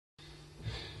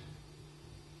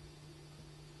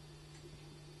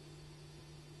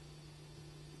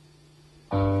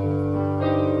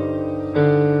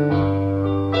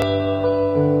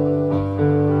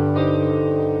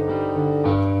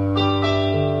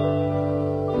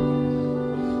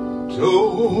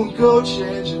Don't go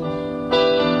changing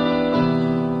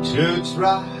to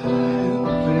try and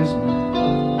please me.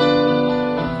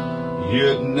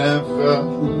 You'd never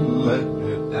let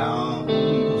me down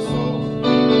before.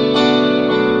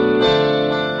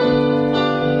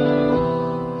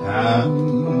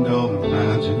 And don't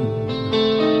imagine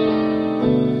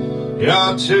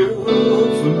you're too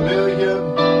familiar,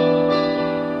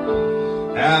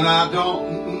 and I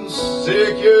don't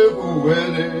seek you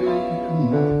anymore.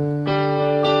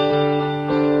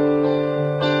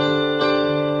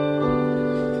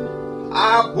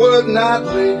 I would not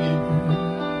leave you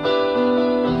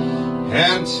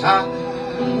in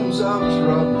times of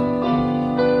trouble.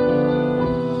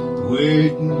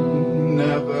 We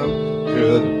never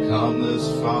could have come this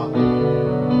far.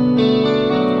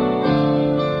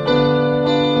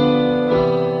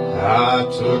 I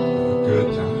took the good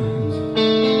times,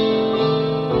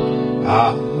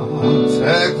 I'll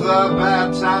take the bad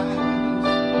times.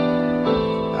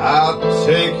 I'll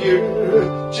take you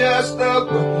just the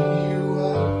way you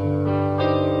are.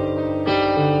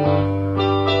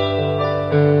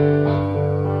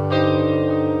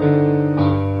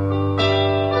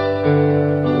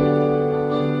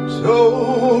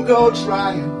 Don't go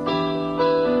trying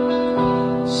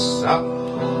some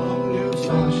new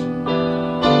fashion.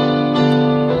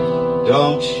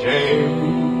 Don't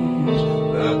change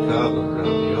the color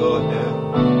of your hair.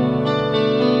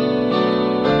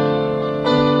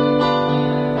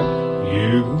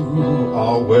 You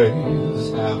always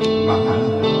have my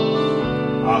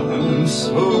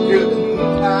unspoken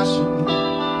passion.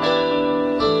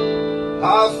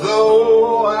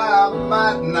 Although I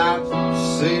might not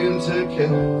seem to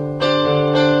care,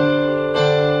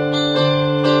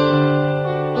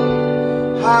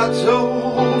 I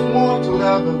don't want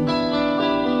clever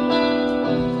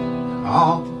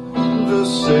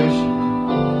conversation.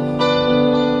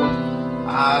 I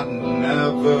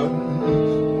never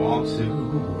want to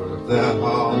work that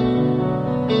hard.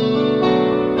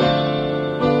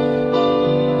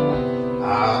 I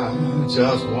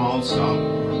just want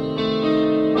someone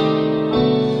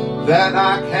that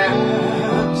I can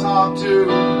talk to.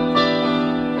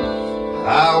 I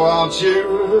want you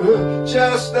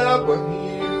just the way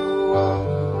you are.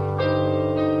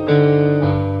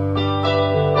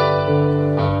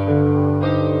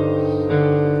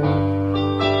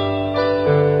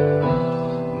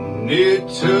 Need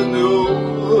to know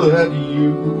that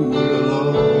you will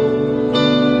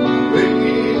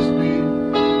always be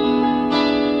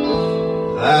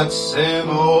that same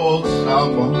old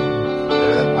someone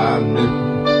that I knew.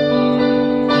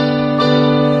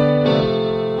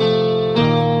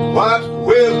 What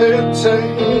will it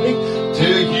take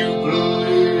till you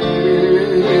believe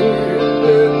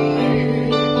in me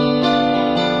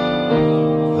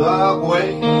the way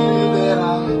that I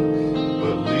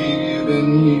believe in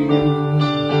you?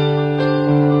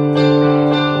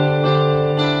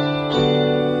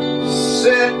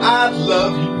 Said I'd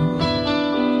love you,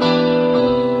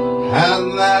 and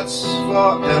that's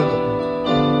forever.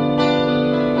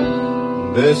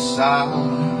 This I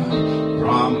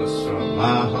promise from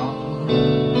my heart.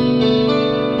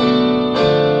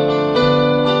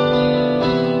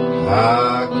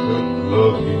 I could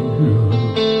love you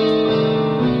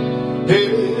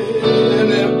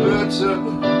any better.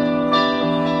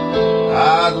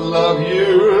 I'd love you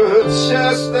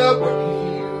just the way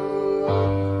you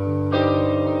are.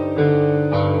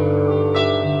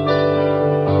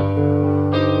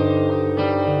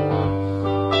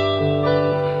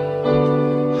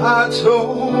 I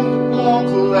don't want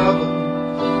clever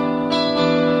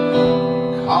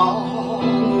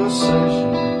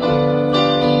conversation.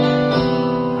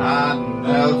 I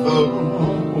never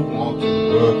want to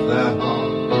work that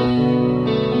hard.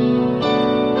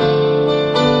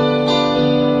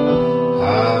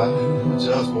 I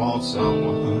just want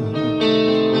someone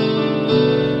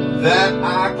that I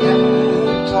can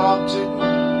talk to.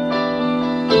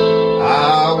 I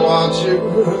want you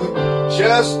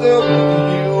just the way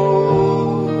you are.